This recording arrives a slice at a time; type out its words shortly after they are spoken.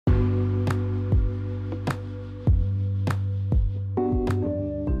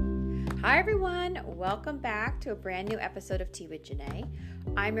everyone, welcome back to a brand new episode of Tea with Janae.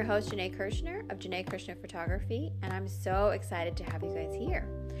 I'm your host Janae Kirshner of Janae Kirshner Photography, and I'm so excited to have you guys here.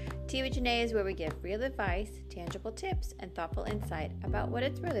 Tea with Janae is where we give real advice, tangible tips, and thoughtful insight about what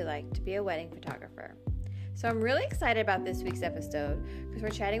it's really like to be a wedding photographer. So I'm really excited about this week's episode because we're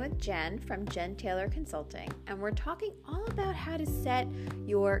chatting with Jen from Jen Taylor Consulting, and we're talking all about how to set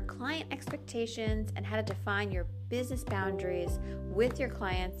your client expectations and how to define your business boundaries with your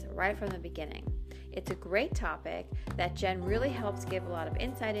clients right from the beginning. It's a great topic that Jen really helps give a lot of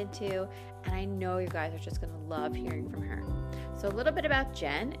insight into, and I know you guys are just going to love hearing from her. So a little bit about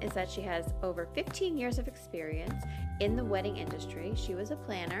Jen is that she has over 15 years of experience in the wedding industry. She was a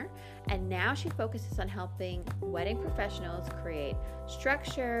planner, and now she focuses on helping wedding professionals create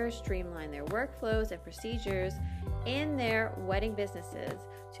structure, streamline their workflows and procedures in their wedding businesses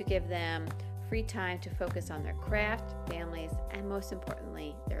to give them free time to focus on their craft, families, and most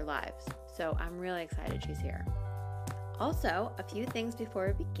importantly, their lives. So I'm really excited she's here. Also, a few things before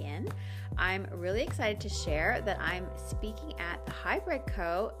we begin. I'm really excited to share that I'm speaking at the Hybrid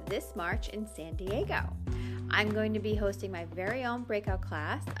Co. this March in San Diego. I'm going to be hosting my very own breakout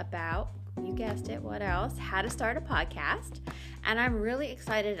class about, you guessed it, what else? How to start a podcast. And I'm really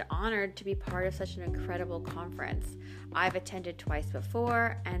excited and honored to be part of such an incredible conference. I've attended twice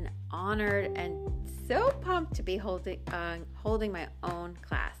before and honored and so pumped to be holding my own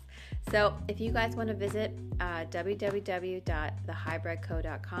class. So if you guys want to visit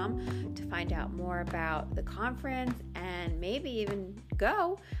www.thehybridco.com to find out more about the conference and maybe even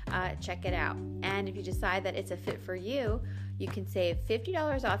go, check it out. And if you decide that it's a fit for you, you can save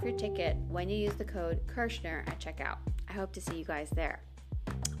 $50 off your ticket when you use the code Kirshner at checkout. I hope to see you guys there.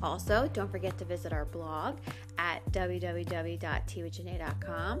 Also, don't forget to visit our blog at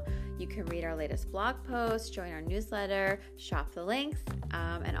www.teawithjanae.com. You can read our latest blog posts, join our newsletter, shop the links,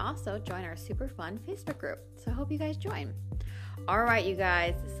 and also join our super fun Facebook group. So I hope you guys join. All right, you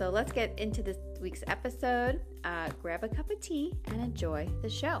guys. So let's get into this week's episode. Grab a cup of tea and enjoy the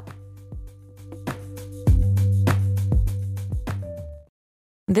show.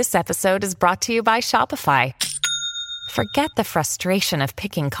 This episode is brought to you by Shopify. Forget the frustration of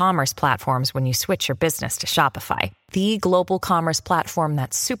picking commerce platforms when you switch your business to Shopify, the global commerce platform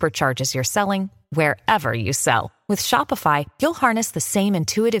that supercharges your selling wherever you sell. With Shopify, you'll harness the same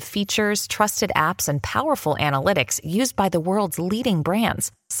intuitive features, trusted apps, and powerful analytics used by the world's leading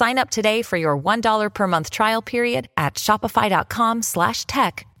brands. Sign up today for your $1 per month trial period at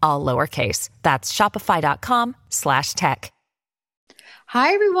shopify.com/tech, all lowercase. That's shopify.com/tech.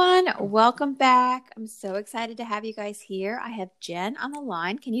 Hi, everyone. Welcome back. I'm so excited to have you guys here. I have Jen on the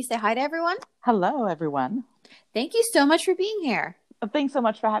line. Can you say hi to everyone? Hello, everyone. Thank you so much for being here. Thanks so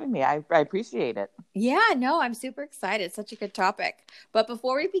much for having me. I appreciate it. Yeah, no, I'm super excited. It's such a good topic. But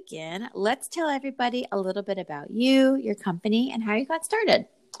before we begin, let's tell everybody a little bit about you, your company, and how you got started.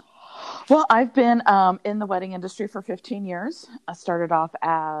 Well, I've been in the wedding industry for 15 years. I started off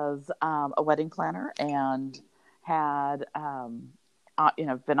as a wedding planner and had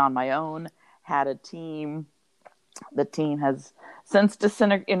been on my own, had a team. The team has since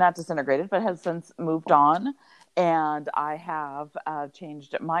not disintegrated, but has since moved on. And I have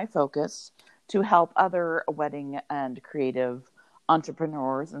changed my focus to help other wedding and creative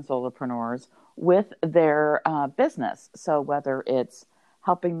entrepreneurs and solopreneurs with their business. So whether it's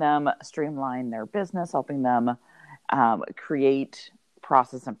helping them streamline their business, helping them create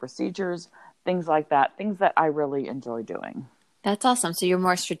process and procedures, things like that, things that I really enjoy doing. That's awesome. So you're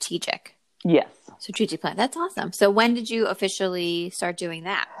more strategic. Yes. Strategic plan. That's awesome. So when did you officially start doing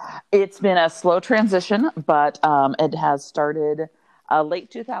that? It's been a slow transition, but it has started late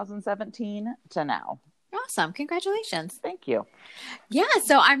 2017 to now. Awesome. Congratulations. Thank you. Yeah.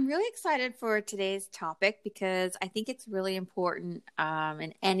 So I'm really excited for today's topic because I think it's really important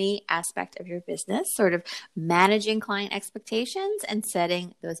in any aspect of your business, sort of managing client expectations and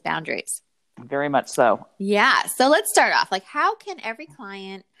setting those boundaries. Very much so. Yeah. So let's start off. Like, how can every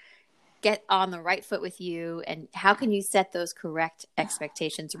client get on the right foot with you, and how can you set those correct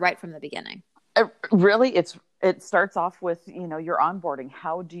expectations right from the beginning? Really, it starts off with, your onboarding.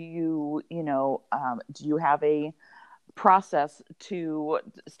 How do you, do you have a process to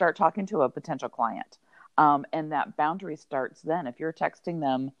start talking to a potential client? And that boundary starts then. If you're texting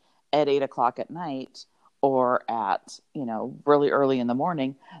them at 8:00 at night, or at, really early in the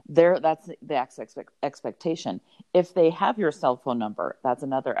morning, that's the expectation. If they have your cell phone number, that's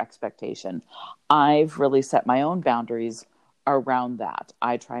another expectation. I've really set my own boundaries around that.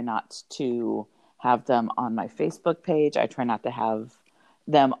 I try not to have them on my Facebook page. I try not to have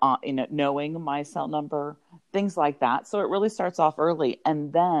them on, knowing my cell number, things like that. So it really starts off early.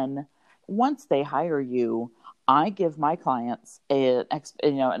 And then once they hire you, I give my clients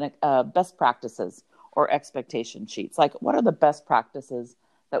best practices or expectation sheets. Like, what are the best practices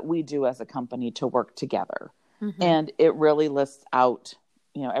that we do as a company to work together? Mm-hmm. And it really lists out,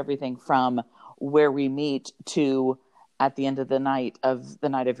 everything from where we meet to at the end of the night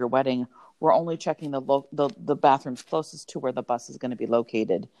of your wedding, we're only checking the bathrooms closest to where the bus is going to be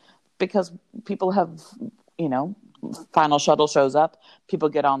located, because people have, final shuttle shows up, people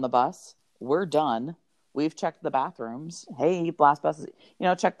get on the bus, we're done. We've checked the bathrooms. Hey, last bus,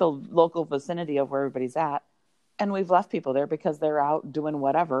 check the local vicinity of where everybody's at. And we've left people there because they're out doing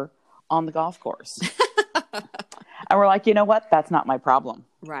whatever on the golf course. And we're like, you know what? That's not my problem.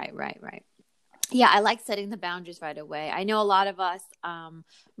 Right. Yeah, I like setting the boundaries right away. I know a lot of us,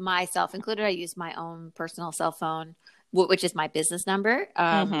 myself included, I use my own personal cell phone, which is my business number.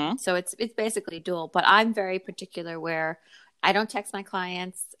 So it's basically dual, but I'm very particular where I don't text my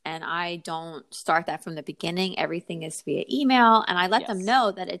clients and I don't start that from the beginning. Everything is via email, and I let them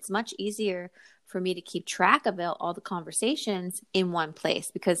know that it's much easier for me to keep track of all the conversations in one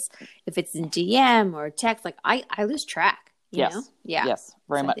place, because if it's in DM or text, like I lose track. You know? Yeah. Yes,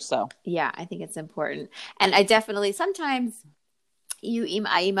 very much so. Yeah, I think it's important. And I definitely, sometimes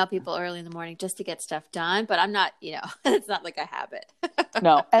I email people early in the morning just to get stuff done, but I'm not, it's not like a habit.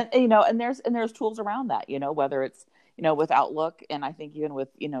 No. And there's tools around that, whether it's, with Outlook, and I think even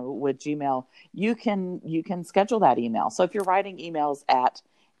with Gmail, you can schedule that email. So if you're writing emails at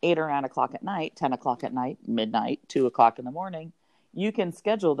 8 or 9 o'clock at night, 10 o'clock at night, midnight, 2 o'clock in the morning, you can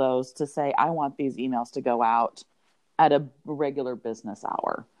schedule those to say, I want these emails to go out at a regular business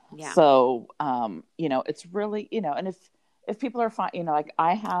hour. Yeah. So, it's really, and if people are fine, like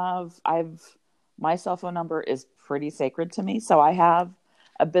I've my cell phone number is pretty sacred to me. So I have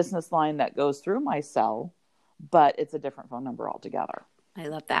a business line that goes through my cell, but it's a different phone number altogether. I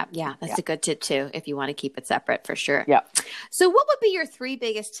love that. Yeah, that's a good tip too, if you want to keep it separate, for sure. Yeah. So what would be your 3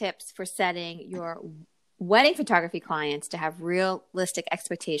 biggest tips for setting your wedding photography clients to have realistic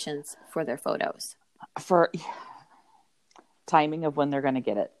expectations for their photos? For timing of when they're going to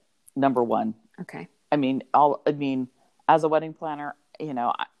get it, number one. Okay. As a wedding planner,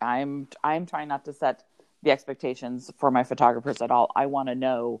 I'm trying not to set the expectations for my photographers at all. I want to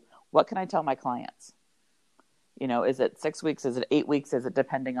know, what can I tell my clients? Is it 6 weeks? Is it 8 weeks? Is it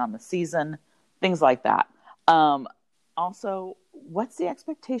depending on the season? Things like that. Also, what's the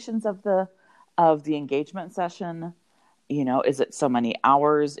expectations of the engagement session? Is it so many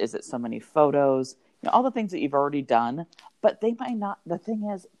hours? Is it so many photos? All the things that you've already done, but they might not. The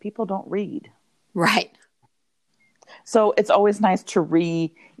thing is, people don't read. Right. So it's always nice to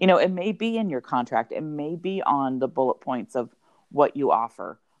it may be in your contract. It may be on the bullet points of what you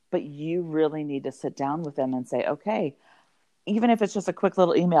offer, but you really need to sit down with them and say, okay, even if it's just a quick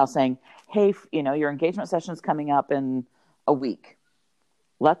little email saying, hey, your engagement session is coming up in a week.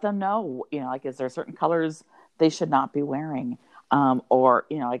 Let them know, is there certain colors they should not be wearing? Or,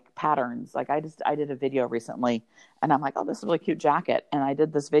 like patterns. Like I did a video recently and I'm like, oh, this is a really cute jacket. And I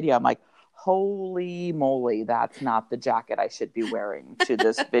did this video. I'm like, holy moly, that's not the jacket I should be wearing to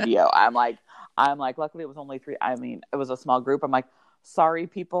this video. I'm like, luckily it was only 3. It was a small group. I'm like, sorry,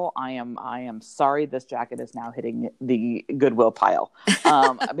 people, I am sorry. This jacket is now hitting the Goodwill pile,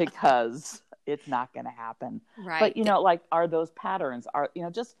 because it's not going to happen. Right. But, are those patterns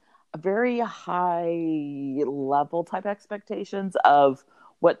just very high level type expectations of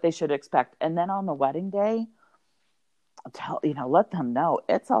what they should expect. And then on the wedding day, let them know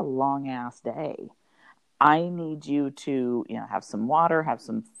it's a long ass day. I need you to, have some water, have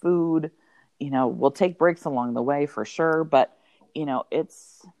some food, we'll take breaks along the way for sure. But,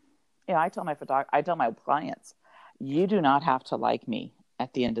 I tell my clients, you do not have to like me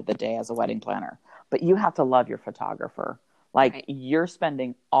at the end of the day as a wedding planner, but you have to love your photographer. Like you're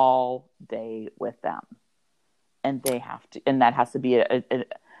spending all day with them, and they have to, and that has to be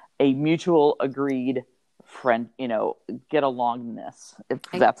a mutual agreed friend, get alongness, if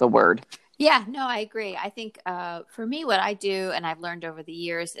that's a word. Yeah, no, I agree. I think for me, what I do, and I've learned over the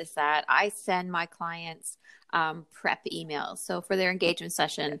years, is that I send my clients prep emails. So for their engagement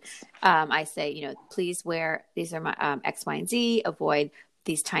session, I say, please wear, these are my X, Y, and Z, avoid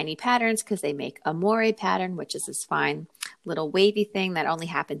these tiny patterns because they make a moire pattern, which is this fine little wavy thing that only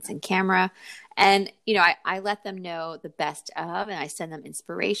happens in camera. And, I let them know the best of, and I send them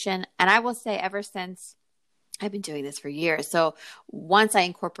inspiration. And I will say, ever since I've been doing this for years. So once I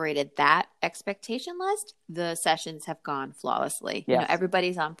incorporated that expectation list, the sessions have gone flawlessly. Yes.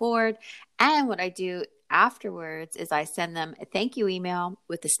 Everybody's on board. And what I do, afterwards is I send them a thank you email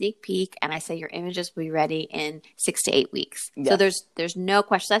with a sneak peek, and I say your images will be ready in 6 to 8 weeks. Yes. So there's no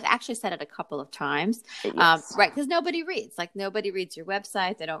question. I've actually said it a couple of times, Yes. right? Because nobody reads. Like nobody reads your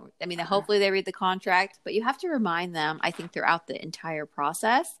website. They don't. I mean, hopefully they read the contract, but you have to remind them. I think throughout the entire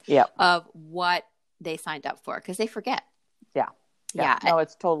process of what they signed up for, because they forget. Yeah. No,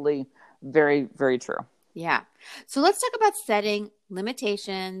 it's totally very, very true. Yeah. So let's talk about setting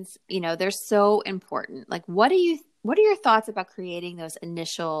limitations. They're so important. Like, what are your thoughts about creating those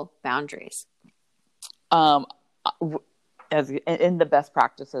initial boundaries? As in the best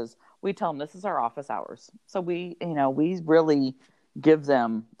practices, we tell them this is our office hours. So we really give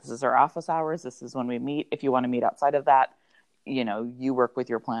them, this is our office hours. This is when we meet. If you want to meet outside of that, you work with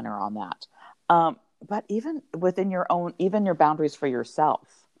your planner on that. But even within even your boundaries for yourself,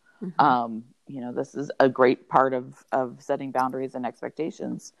 this is a great part of setting boundaries and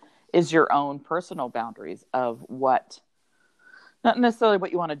expectations is your own personal boundaries of what, not necessarily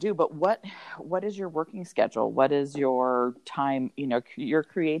what you want to do, but what is your working schedule? What is your time, your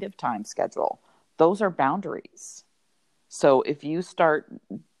creative time schedule? Those are boundaries. So if you start,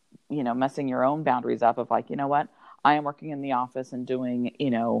 messing your own boundaries up of like, you know what, I am working in the office and doing,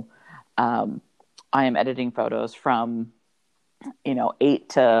 I am editing photos from, 8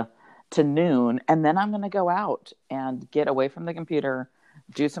 to noon. And then I'm going to go out and get away from the computer,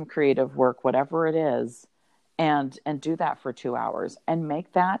 do some creative work, whatever it is, and do that for 2 hours and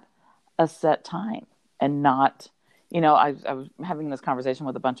make that a set time and not, I was having this conversation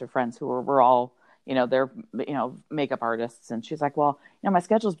with a bunch of friends who were all, they're, makeup artists. And she's like, well, my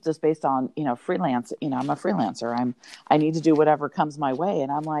schedule's just based on, freelance, I'm a freelancer. I need to do whatever comes my way.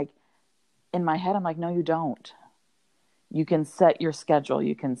 And I'm like, in my head, I'm like, no, you don't. You can set your schedule.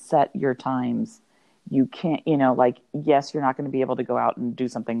 You can set your times. You can't, yes, you're not going to be able to go out and do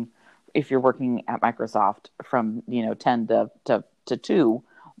something if you're working at Microsoft from, 10 to 2.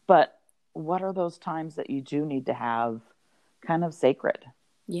 But what are those times that you do need to have kind of sacred?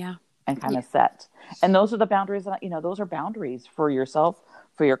 Yeah. And kind of set. And those are the boundaries that, those are boundaries for yourself,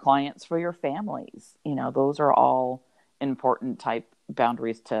 for your clients, for your families. Those are all important type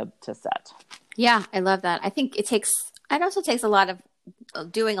boundaries to set. Yeah, I love that. I think it also takes a lot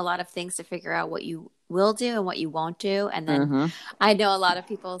of doing a lot of things to figure out what you will do and what you won't do. And then I know a lot of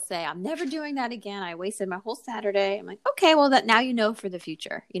people say, I'm never doing that again. I wasted my whole Saturday. I'm like, okay, well that now for the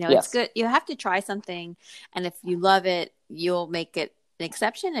future, It's good. You have to try something. And if you love it, you'll make it an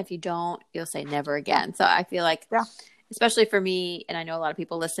exception. If you don't, you'll say never again. So I feel like, especially for me, and I know a lot of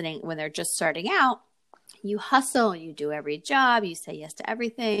people listening, when they're just starting out, you hustle, you do every job, you say yes to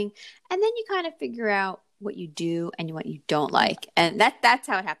everything. And then you kind of figure out what you do and what you don't like. And that's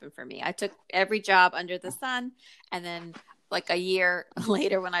how it happened for me. I took every job under the sun. And then like a year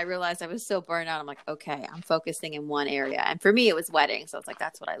later, when I realized I was so burned out, I'm like, okay, I'm focusing in one area. And for me, it was weddings. So it's like,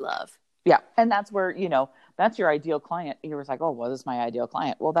 that's what I love. Yeah. And that's where, that's your ideal client. You were like, oh, well, this is my ideal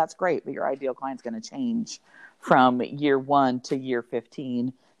client. Well, that's great. But your ideal client's going to change from year 1 to year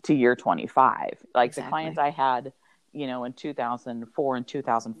 15 to year 25. Like exactly. The clients I had, in 2004 and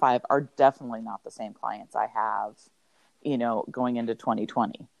 2005 are definitely not the same clients I have, going into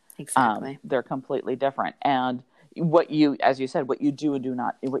 2020. Exactly. They're completely different. And as you said, what you do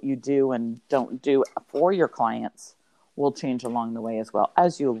and don't do for your clients will change along the way as well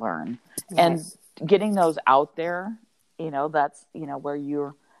as you learn. Yes. And getting those out there, that's, where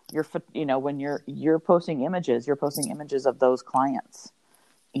when you're posting images of those clients.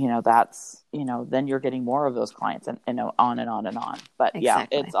 That's, then you're getting more of those clients and on and on and on. But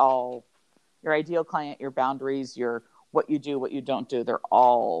exactly. Yeah, it's all your ideal client, your boundaries, your what you do, what you don't do. They're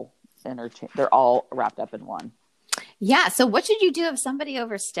all they're all wrapped up in one. Yeah. So what should you do if somebody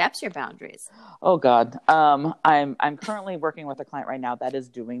oversteps your boundaries? Oh God. I'm currently working with a client right now that is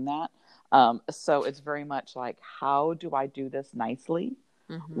doing that. So it's very much like, how do I do this nicely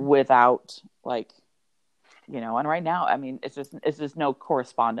without and right now, I mean, it's just no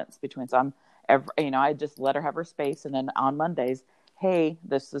correspondence between. So I just let her have her space. And then on Mondays, hey,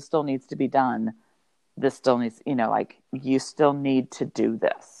 this still needs to be done. This still needs, you still need to do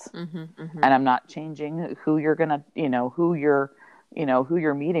this. And I'm not changing who you're going to, who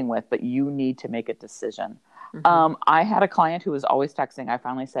you're meeting with, but you need to make a decision. I had a client who was always texting. I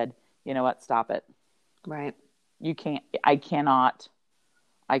finally said, you know what, stop it. Right.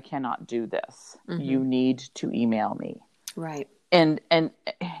 I cannot do this. You need to email me. Right. And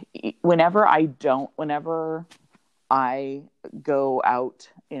whenever I go out,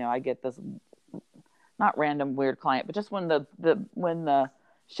 I get this not random weird client, but just when the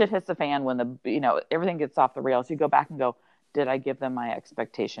shit hits the fan, when everything gets off the rails, you go back and go, did I give them my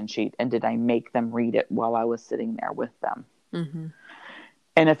expectation sheet, and did I make them read it while I was sitting there with them? Mm-hmm.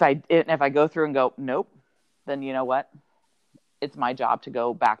 And if I go through and go, nope, then you know what? It's my job to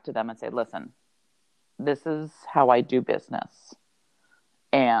go back to them and say, listen, this is how I do business.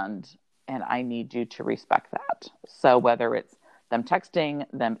 And I need you to respect that. So whether it's them texting,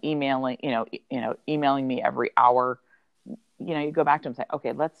 them emailing, emailing me every hour, you go back to them and say,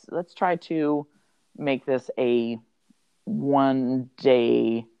 okay, let's try to make this a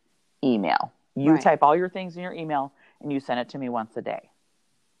 1-day email. You Right. type all your things in your email and you send it to me once a day.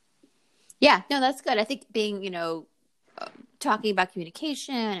 Yeah, no, that's good. I think being, talking about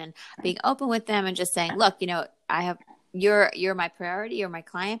communication and being open with them and just saying, look, you're my priority, you're my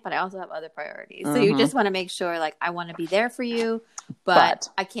client, but I also have other priorities. So you just want to make sure, like, I want to be there for you, but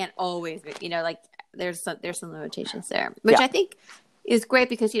I can't always be, like there's some limitations there, which I think is great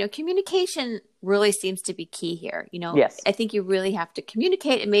because, communication really seems to be key here. Yes. I think you really have to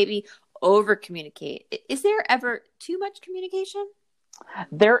communicate and maybe over communicate. Is there ever too much communication?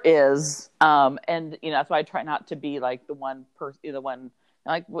 There is. And that's why I try not to be like the one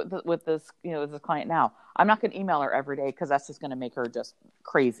like with this, with this client now. I'm not going to email her every day because that's just going to make her just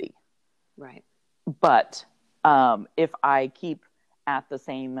crazy. Right. But if I keep at the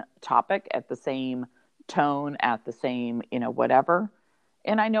same topic, at the same tone, at the same, whatever,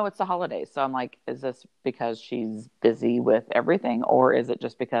 and I know it's the holidays. So I'm like, is this because she's busy with everything? Or is it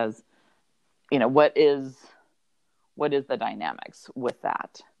just because, what is the dynamics with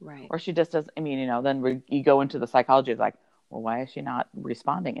that? Right. Or she just does, then you go into the psychology of like, well, why is she not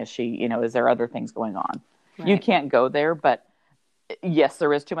responding? Is she, is there other things going on? Right. You can't go there, but yes,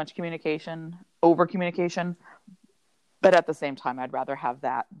 there is too much communication, over communication, but at the same time, I'd rather have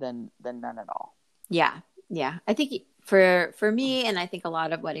that than none at all. Yeah. Yeah. I think for me, and I think a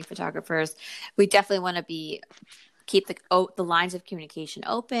lot of wedding photographers, we definitely want to keep the lines of communication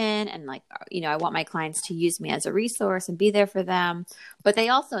open. And like, I want my clients to use me as a resource and be there for them. But they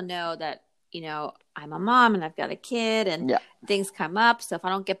also know that, I'm a mom and I've got a kid and things come up. So if I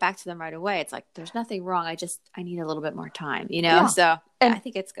don't get back to them right away, it's like, there's nothing wrong. I need a little bit more time, So I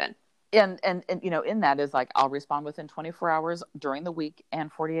think it's good. And in that is like, I'll respond within 24 hours during the week and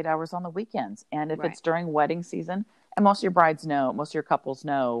 48 hours on the weekends. And if it's during wedding season, and most of your couples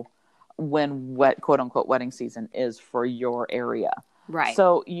know when quote unquote wedding season is for your area. Right.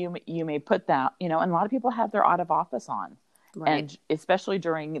 So you may put that, and a lot of people have their out of office on. Right. And especially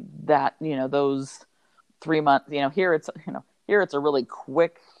during that, those 3 months, here it's a really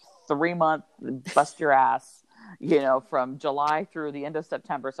quick 3 month bust your ass, from July through the end of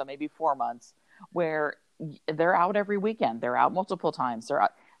September. So maybe 4 months where they're out every weekend. They're out multiple times. They're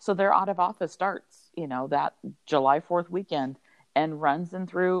out. So their out of office starts, that July 4th weekend and runs in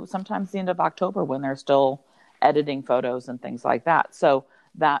through sometimes the end of October when they're still editing photos and things like that. So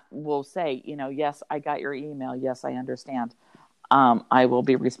that will say, yes, I got your email. Yes, I understand. I will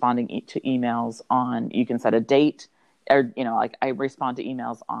be responding to emails you can set a date or, like I respond to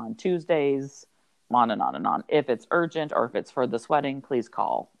emails on Tuesdays, on and on and on. If it's urgent or if it's for this wedding, please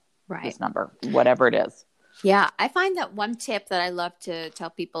call this number, whatever it is. Yeah. I find that one tip that I love to tell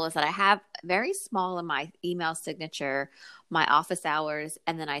people is that I have very small in my email signature, my office hours,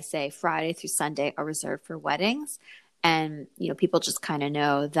 and then I say Friday through Sunday are reserved for weddings. And, people just kind of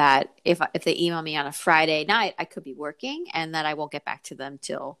know that if they email me on a Friday night, I could be working and that I won't get back to them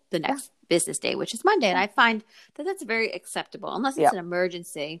till the next business day, which is Monday. And I find that that's very acceptable unless it's an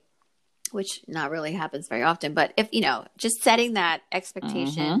emergency, which not really happens very often. But if, just setting that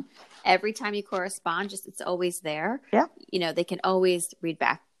expectation every time you correspond, it's always there. Yeah. They can always read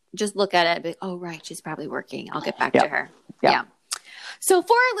back, just look at it and be, oh, right, she's probably working. I'll get back to her. Yeah. So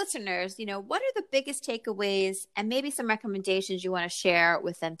for our listeners, what are the biggest takeaways and maybe some recommendations you want to share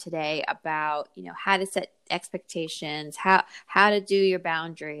with them today about, how to set expectations, how to do your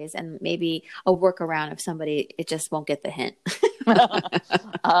boundaries, and maybe a workaround if it just won't get the hint?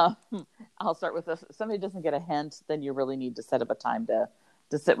 I'll start with this. If somebody doesn't get a hint, then you really need to set up a time to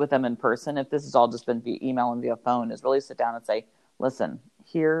sit with them in person. If this has all just been via email and via phone, is really sit down and say, listen,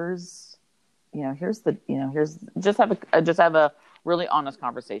 just have a really honest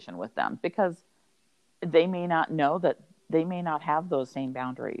conversation with them, because they may not know that they may not have those same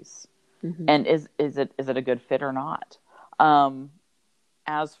boundaries. Mm-hmm. And is it a good fit or not?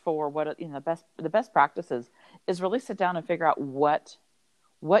 As for what, the best practices is really sit down and figure out what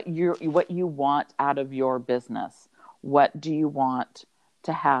you want out of your business. What do you want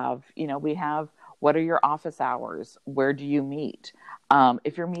to have? What are your office hours? Where do you meet?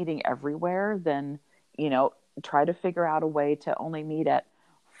 If you're meeting everywhere, then, try to figure out a way to only meet at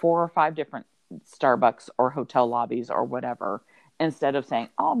 4 or 5 different Starbucks or hotel lobbies or whatever, instead of saying,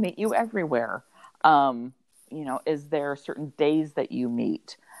 I'll meet you everywhere. Is there certain days that you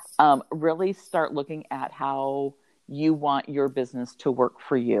meet? Really start looking at how you want your business to work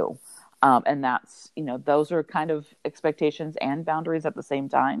for you. And that's, those are kind of expectations and boundaries at the same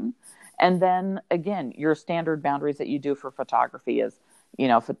time. And then again, your standard boundaries that you do for photography is,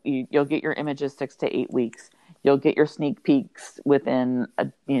 you'll get your images 6 to 8 weeks. You'll get your sneak peeks within,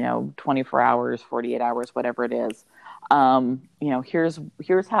 24 hours, 48 hours, whatever it is.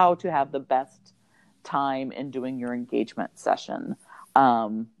 Here's how to have the best time in doing your engagement session.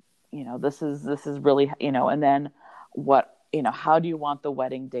 This is really, and then how do you want the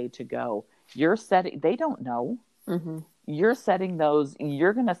wedding day to go? They don't know. Mm-hmm. You're setting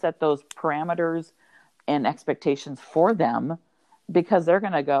you're going to set those parameters and expectations for them, because they're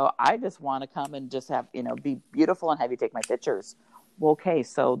going to go, I just want to come and just have, be beautiful and have you take my pictures. Well, okay.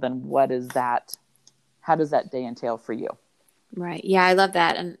 So then what is that? How does that day entail for you? Right. Yeah, I love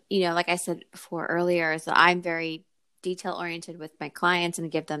that. And, like I said before earlier, is that I'm very detail oriented with my clients,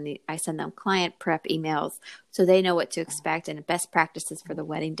 and I send them client prep emails so they know what to expect and best practices for the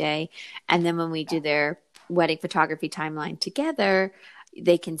wedding day. And then when we do their wedding photography timeline together,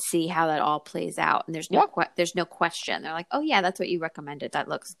 they can see how that all plays out. And there's no question. They're like, oh yeah, that's what you recommended. That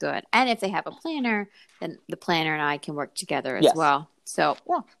looks good. And if they have a planner, then the planner and I can work together as well. So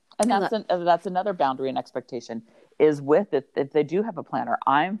yeah. And that's another boundary and expectation is with it. If they do have a planner,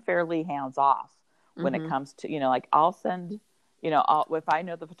 I'm fairly hands off when it comes to, I'll send, if I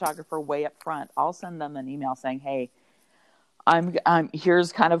know the photographer way up front, I'll send them an email saying, hey, I'm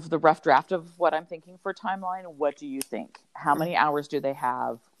here's kind of the rough draft of what I'm thinking for timeline. What do you think? How many hours do they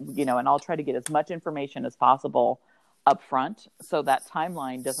have? And I'll try to get as much information as possible up front so that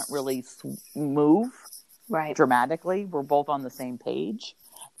timeline doesn't really move dramatically. We're both on the same page.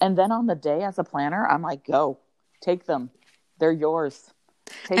 And then on the day as a planner, I'm like, go, take them. They're yours.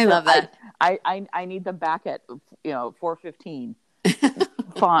 I love that. I need them back at 4:15.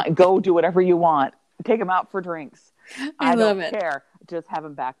 Fine, go do whatever you want. Take them out for drinks. I don't care. Just have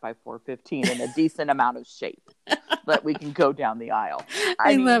them back by 4:15 in a decent amount of shape that we can go down the aisle.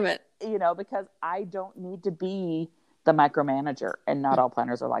 I love it. Because I don't need to be the micromanager, and not all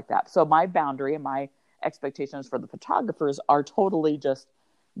planners are like that. So my boundary and my expectations for the photographers are totally just,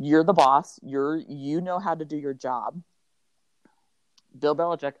 you're the boss. You know how to do your job. Bill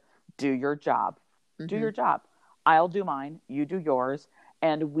Belichick, do your job. Mm-hmm. Do your job. I'll do mine. You do yours.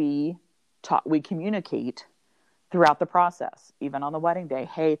 And we communicate throughout the process, even on the wedding day.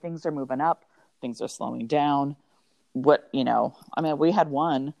 Hey, things are moving up. Things are slowing down. We had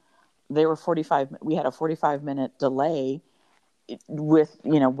one, we had a 45-minute delay with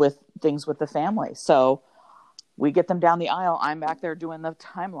things with the family. So we get them down the aisle. I'm back there doing the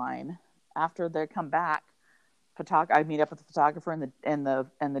timeline. After they come back, I meet up with the photographer and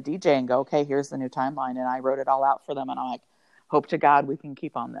the DJ and go, okay, here's the new timeline. And I wrote it all out for them. And I'm like, hope to God we can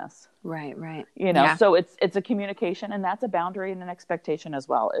keep on this. Right. So it's a communication, and that's a boundary and an expectation as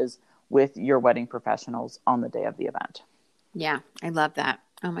well, is with your wedding professionals on the day of the event. Yeah, I love that.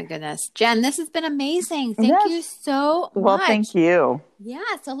 Oh my goodness. Jen, this has been amazing. Thank you so much. Well, thank you. Yeah.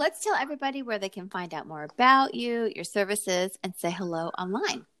 So let's tell everybody where they can find out more about you, your services, and say hello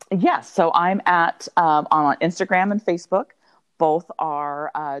online. Yes. So I'm on Instagram and Facebook. Both are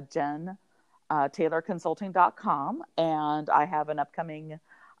JenTaylorConsulting.com. And I have an upcoming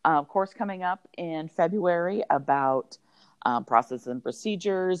course coming up in February about processes and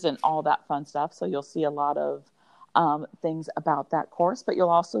procedures and all that fun stuff. So you'll see a lot of things about that course, but you'll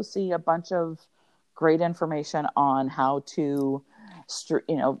also see a bunch of great information on how to,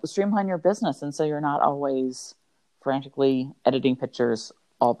 streamline your business. And so you're not always frantically editing pictures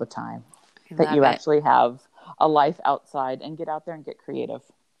all the time, that you actually have a life outside and get out there and get creative.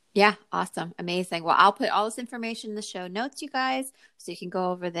 Yeah. Awesome. Amazing. Well, I'll put all this information in the show notes, you guys, so you can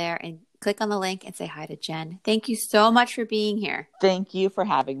go over there and click on the link and say hi to Jen. Thank you so much for being here. Thank you for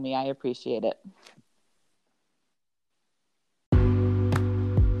having me. I appreciate it.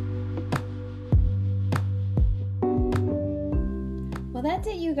 Well, that's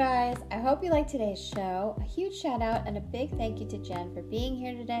it, you guys. I hope you liked today's show. A huge shout out and a big thank you to Jen for being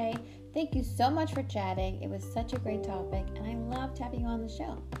here today. Thank you so much for chatting. It was such a great topic, and I loved having you on the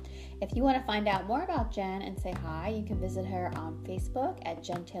show. If you want to find out more about Jen and say hi, you can visit her on Facebook at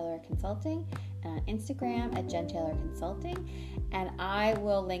Jen Taylor Consulting and on Instagram at Jen Taylor Consulting. And I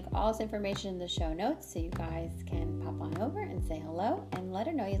will link all this information in the show notes so you guys can pop on over and say hello and let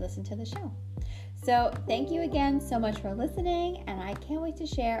her know you listen to the show. So thank you again so much for listening, and I can't wait to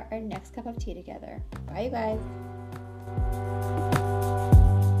share our next cup of tea together. Bye, you guys.